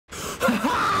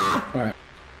Alright.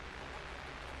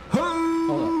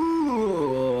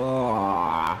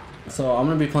 So I'm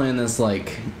gonna be playing this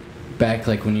like back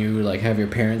like when you like have your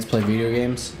parents play video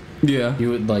games. Yeah. You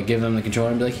would like give them the controller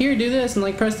and be like, here, do this and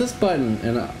like press this button.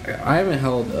 And I haven't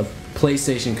held a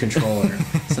PlayStation controller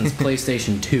since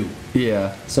PlayStation 2.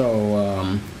 Yeah. So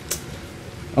I'm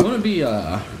gonna be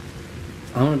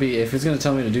if it's gonna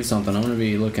tell me to do something, I'm gonna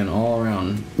be looking all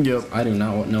around. Yep. I do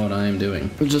not know what I am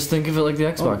doing. Just think of it like the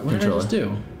Xbox what controller. What did I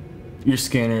just do? Your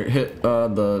scanner hit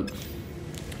the.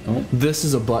 Oh. This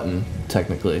is a button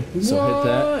technically. So what? hit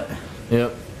that.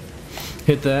 Yep.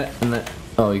 Hit that and that.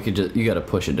 Oh, you gotta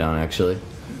push it down actually,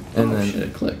 and then shit,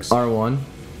 it clicks. R1.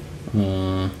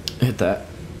 Hit that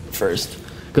first.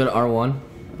 Go to R1.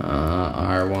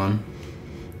 R1.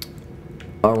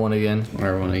 R1 again.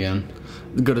 R1 again.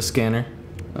 Go to scanner.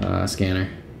 Scanner.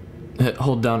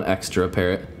 Hold down X to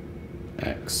repair it.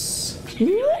 X.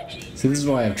 See, this is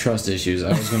why I have trust issues. I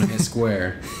was gonna hit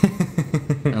square,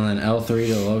 and then L3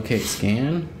 to locate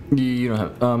scan. You don't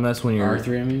have. That's when you're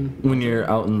R3. I mean. When you're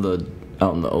out in the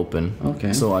open.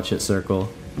 Okay. So watch it circle.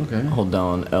 Okay. Hold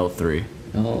down L3.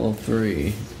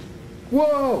 L3.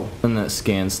 Whoa! And that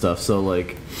scan stuff. So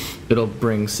like, it'll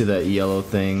see that yellow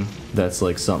thing. That's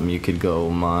like something you could go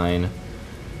mine.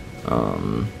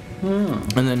 And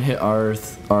then hit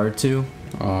R2.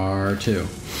 R2.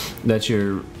 That's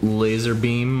your laser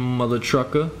beam, mother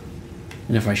trucker.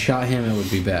 And if I shot him, it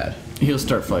would be bad. He'll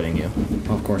start fighting you.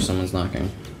 Of course, someone's knocking.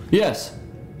 Yes.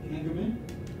 Can I come in?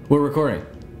 We're recording.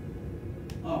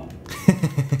 Oh.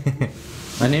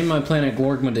 I named my planet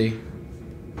Glorgmady.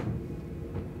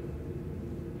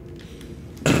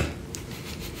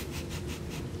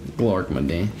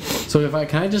 Glorgmady. So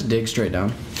can I just dig straight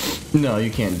down? No,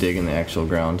 you can't dig in the actual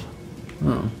ground.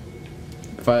 Oh.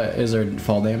 Is there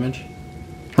fall damage?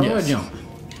 How do I jump?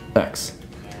 X.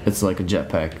 It's like a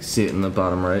jetpack. See it in the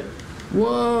bottom right?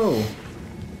 Whoa!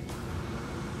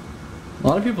 A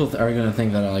lot of people are gonna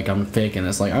think that I'm faking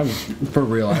this. Like, I'm for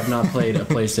real. I've not played a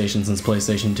PlayStation since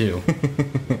PlayStation 2,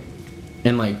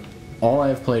 and like all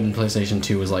I've played in PlayStation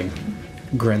 2 was like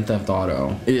Grand Theft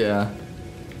Auto. Yeah.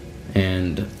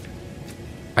 And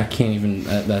I can't even.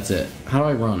 That's it. How do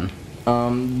I run?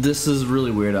 This is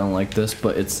really weird. I don't like this,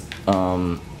 but it's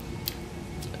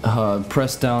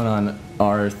press down on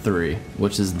R3,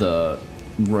 which is the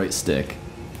right stick.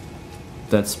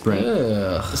 That's sprint.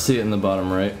 Ugh. See it in the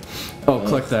bottom right. Oh,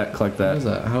 click that. Click that. What is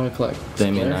that? How do I click?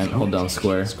 Damien, Square? hold down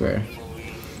square. Square.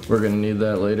 We're gonna need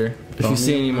that later. If you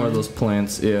see any more of those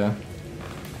plants, yeah.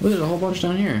 Oh, there's a whole bunch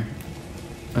down here.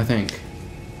 I think.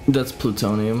 That's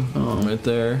plutonium. Oh. Right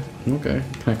there. Okay.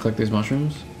 Can I click these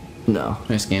mushrooms? No.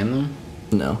 Can I scan them?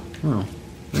 No. Oh.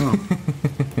 Oh.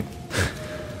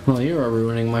 Well, you are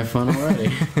ruining my fun already.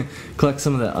 Collect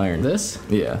some of that iron. This?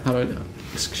 Yeah. How do I do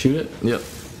it? Shoot it? Yep.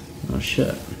 Oh,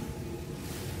 shit.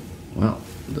 Well,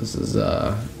 this is,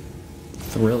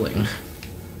 thrilling.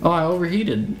 Oh, I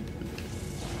overheated.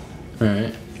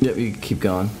 Alright. Yep, you keep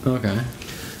going. Okay.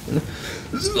 And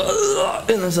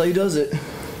that's how he does it.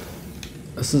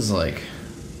 This is like...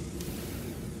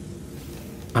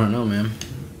 I don't know, man.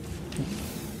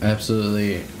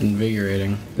 Absolutely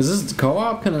invigorating. Is this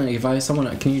co-op? Can you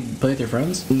play with your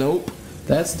friends? Nope.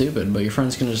 That's stupid, but your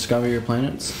friends can discover your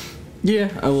planets?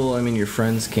 Yeah, well, I mean, your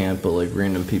friends can't, but like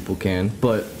random people can.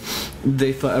 But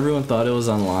everyone thought it was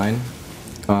online,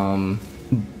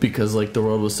 because like the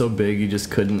world was so big, you just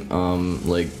couldn't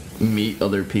like meet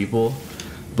other people.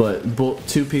 But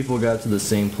two people got to the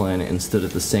same planet and stood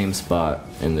at the same spot,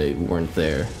 and they weren't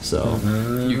there, so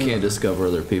you can't discover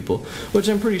other people. Which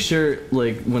I'm pretty sure,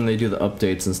 like when they do the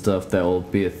updates and stuff, that will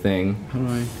be a thing. How do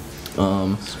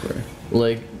I? Square.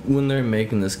 Like when they're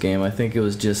making this game, I think it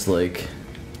was just like.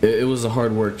 It was a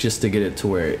hard work just to get it to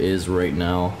where it is right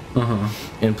now.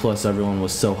 And plus everyone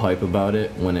was so hype about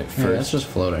it when it first... Yeah, that's just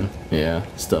floating. Yeah,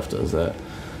 stuff does that.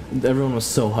 Everyone was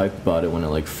so hyped about it when it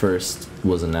like first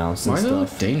was announced and Why does it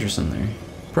stuff. look dangerous in there?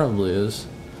 Probably is.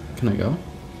 Can I go?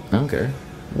 I don't care.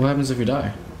 What happens if you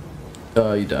die?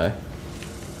 You die.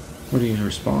 Where do you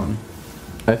respawn?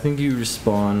 I think you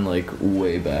respawn like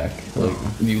way back. Like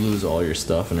you lose all your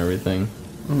stuff and everything.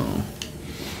 Oh.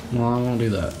 Well, I won't do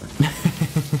that.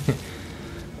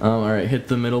 Alright, hit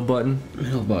the middle button.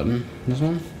 Middle button. This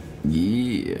one?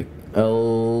 Yeah.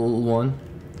 L1.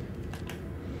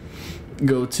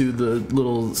 Go to the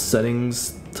little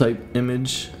settings type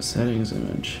image. Settings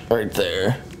image. Right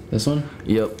there. This one?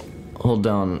 Yep. Hold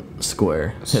down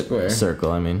square. Hit Square.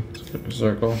 Circle, I mean.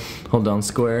 Circle. Hold down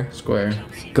square. Square.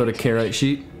 Go to K-Write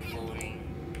sheet.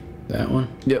 That one?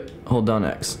 Yep. Hold down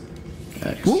X.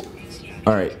 X.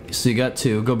 Alright, so you got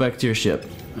two. Go back to your ship.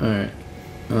 Alright.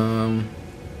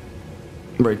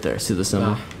 Right there. See the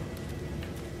symbol?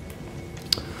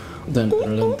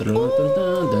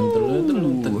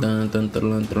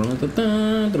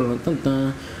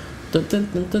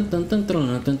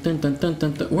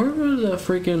 Where would the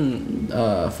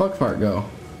freaking fuck fart go?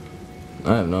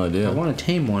 I have no idea. I want to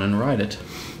tame one and ride it.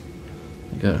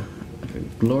 Like a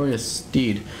glorious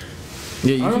steed.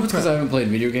 Yeah, I don't know if it's because I haven't played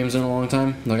video games in a long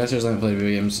time. Like, I seriously haven't played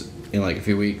video games in like a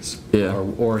few weeks. Yeah.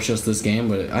 Or it's just this game,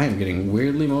 but I am getting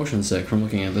weirdly motion sick from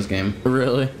looking at this game.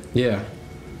 Really? Yeah.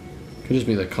 Could just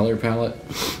be the color palette.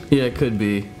 Yeah, it could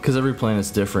be. Because every planet's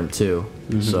different, too.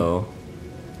 Mm-hmm. So...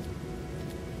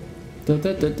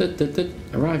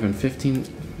 Arrive in 15...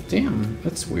 Damn,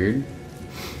 that's weird.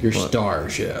 Your What?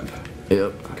 starship.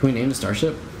 Yep. Can we name the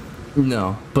starship?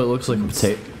 No, but it looks like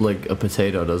a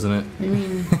potato, doesn't it? I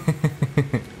mean...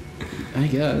 I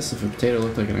guess, if a potato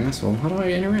looked like an asshole, how do I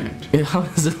interact? Yeah, how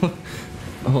does it look?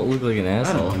 Oh, it look like an I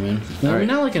asshole? don't know, man. No, I mean,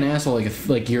 not like an asshole,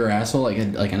 like your asshole, like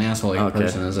an asshole, like Okay. a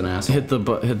person is an asshole. Hit the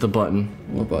button.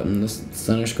 What button? This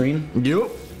center screen? Yep.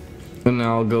 And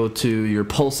now I'll go to your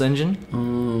pulse engine.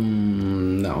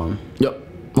 That one. Yep.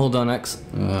 Hold on X.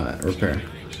 Repair.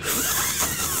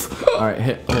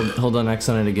 Alright, hold on X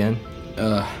on it again.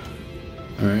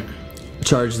 Alright.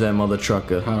 Charge that mother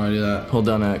trucker. How do I do that? Hold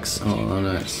on X. Hold on,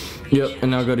 X. Yep,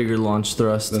 and now go to your launch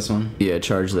thrust. This one? Yeah,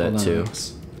 charge that Hold on, too.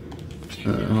 X.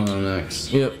 Hold on,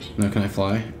 X. Yep. Now can I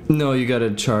fly? No, you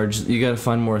gotta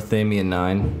find more Thamium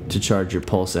 9 to charge your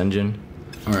pulse engine.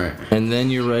 Alright. And then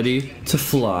you're ready to How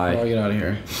fly. do I get out of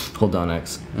here? Hold on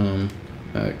X.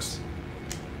 X.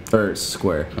 Or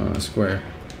square. Square.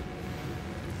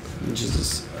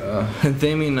 Jesus. And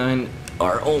Thamium 9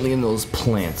 are only in those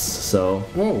plants, so...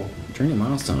 Whoa. Journey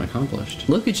milestone accomplished.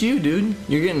 Look at you, dude.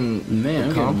 You're getting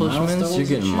accomplishments. You're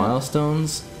getting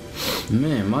milestones.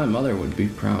 Man, my mother would be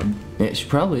proud. Yeah, she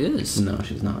probably is. No,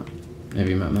 she's not. Have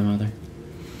you met my mother?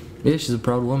 Yeah, she's a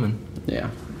proud woman. Yeah.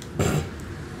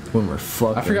 When we're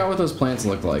fucking. I forgot what those plants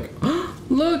look like.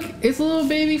 Look, it's a little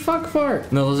baby fuck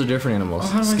fart. No, those are different animals. Oh,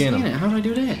 how do I scan them. it? How do I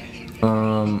do that?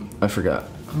 I forgot.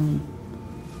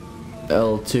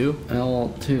 L2.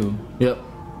 L2. Yep.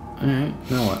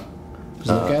 Alright, now what? Just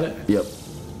look at it? Yep.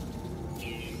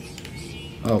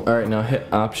 Oh. Alright, now hit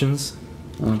options.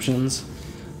 Options.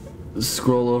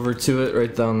 Scroll over to it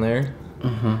right down there.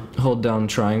 Hold down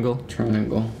triangle.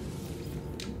 Triangle.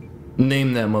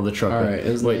 Name that mother trucker.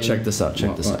 Alright, wait, check this out.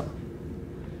 Check this out.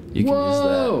 You can use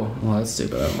Whoa! Well, that's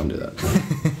stupid. I don't want to do that.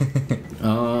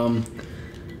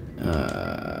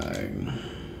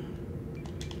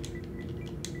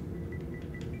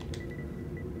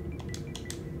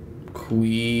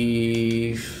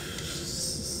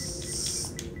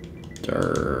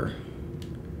 Queefster.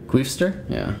 Queefster?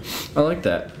 Yeah. I like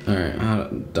that.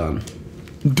 Alright, done.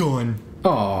 Done. Oh,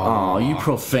 Oh, you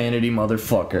profanity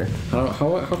motherfucker.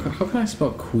 How can I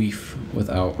spell queef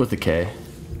without With a K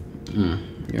you're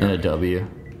and a right. W.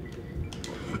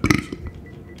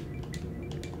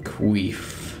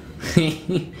 Queef.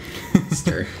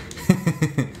 Stir.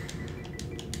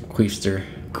 Queefster.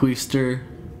 Queefster.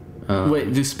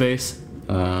 Wait, do space.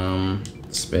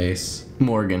 Space.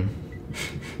 Morgan.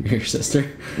 Your sister?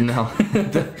 No,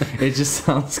 it just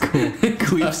sounds cool.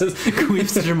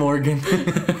 Queefster Morgan.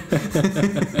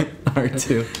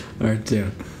 R2.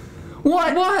 R2.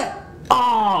 What?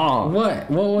 Oh! What?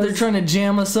 What was? They're trying to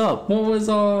jam us up. What was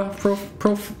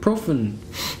profan?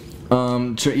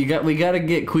 We gotta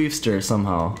get Queefster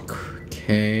somehow.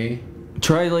 K.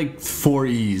 Try like 4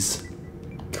 E's.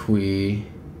 KWIE.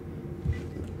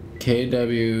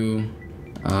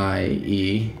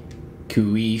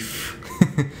 Queef.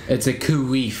 It's a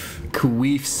queef.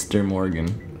 Queefster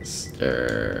Morgan.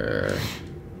 Stir.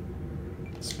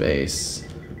 Space.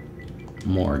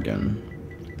 Morgan.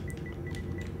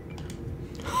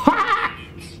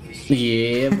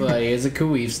 Yeah, buddy, it's a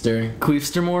queefster.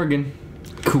 Queefster Morgan.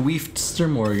 Queefster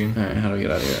Morgan. Alright, how do we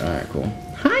get out of here? Alright, cool.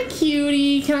 Hi,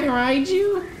 cutie. Can I ride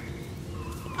you?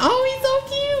 Oh, he's so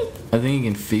cute. I think you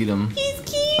can feed him. He's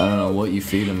cute. I don't know what you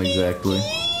feed him exactly.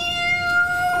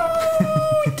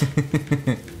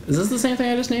 Is this the same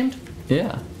thing I just named?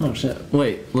 Yeah. Oh, shit.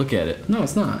 Wait, look at it. No,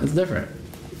 it's not. It's different.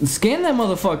 Scan that How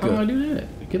do I motherfucker. do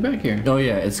that? Get back here. Oh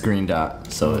yeah, it's green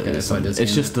dot. So Okay, it's, so I did it's scan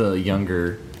just the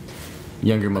younger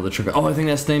mother trucker. Oh, I think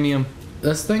that's Thamium.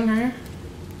 This thing right here?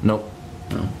 Nope.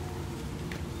 No.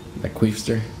 That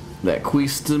queefster. That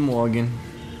Queefster Morgan.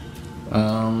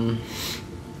 Um,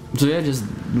 So yeah, just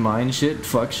mine shit,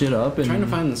 fuck shit up, and trying to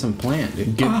find some plant,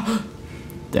 dude.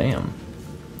 Damn.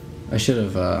 I should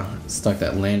have stuck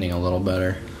that landing a little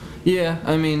better. Yeah,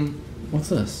 I mean, What's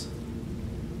this?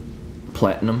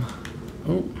 platinum.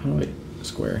 Oh, how do I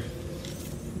square?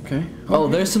 okay. Oh,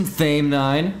 there's some Thame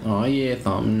 9. Oh yeah,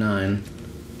 Thumb 9.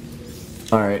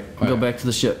 Alright, go Alright. back to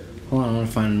the ship. Hold on, I want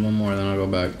to find one more, then I'll go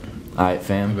back. Alright, I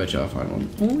fam. bet you I'll find one.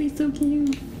 Oh, he's so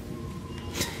cute.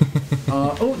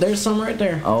 Oh, there's some right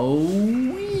there. Oh,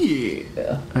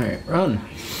 yeah. Alright, run.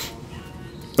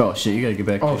 Oh, shit, you gotta get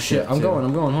back to Oh the shit, ship, I'm too.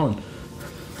 going, hold on.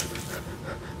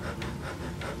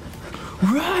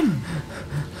 Run!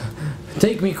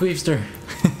 Take me, Queefster.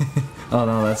 Oh,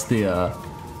 no, that's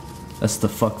the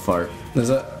fuck fart. Is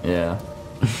that? Yeah.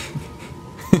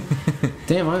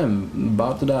 Damn, I am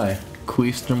about to die.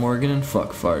 Queefster Morgan and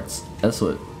fuck farts. That's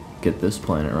what get this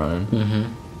planet running.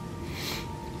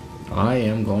 Mm-hmm. I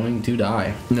am going to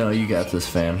die. No, you got this,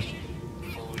 fam.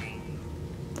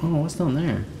 Oh, what's down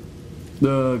there?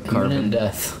 The Carbon carbon. and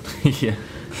death. Yeah.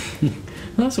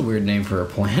 That's a weird name for a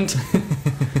plant.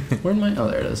 Where'd my... Oh,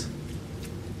 there it is.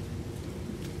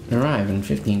 Arrive in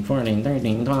 15, 14,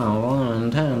 13, 12,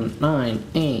 11, 10, 9,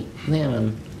 8,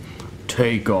 7.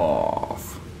 Take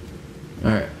off.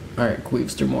 Alright,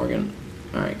 Queefster Morgan.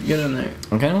 Alright, get in there.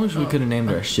 I kind of wish we could have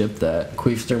named our ship that.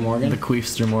 Queefster Morgan? The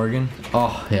Queefster Morgan.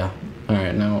 Oh, yeah.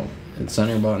 Alright, now, it's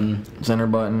center button. Center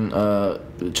button,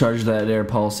 charge that air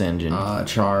pulse engine.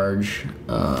 Charge.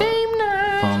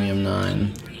 Thaumium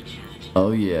 9.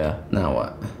 Oh, yeah. Now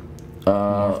what?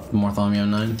 More Thaumium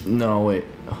 9? No, wait.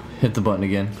 Hit the button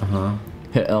again. Uh-huh.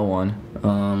 Hit L1.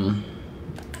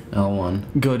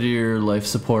 L1. Go to your life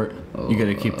support. You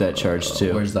gotta keep that charged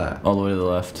too. Where's that? All the way to the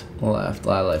left. Left.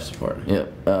 Life support.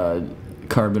 Yep.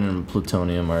 Carbon and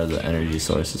plutonium are the energy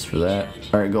sources for that.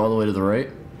 Alright, go all the way to the right.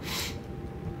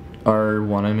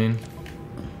 R1, I mean.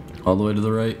 All the way to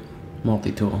the right.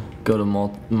 Multi-tool. Go to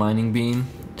mining beam.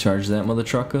 Charge that mother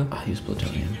trucker. I use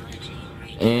plutonium.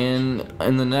 And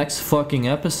in the next fucking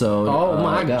episode, Oh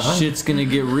my God. shit's gonna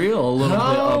get real a little bit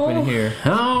up in here.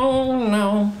 Oh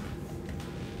no.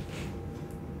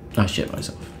 I shit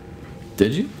myself.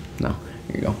 Did you? No.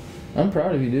 Here you go. I'm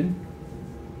proud of you, dude.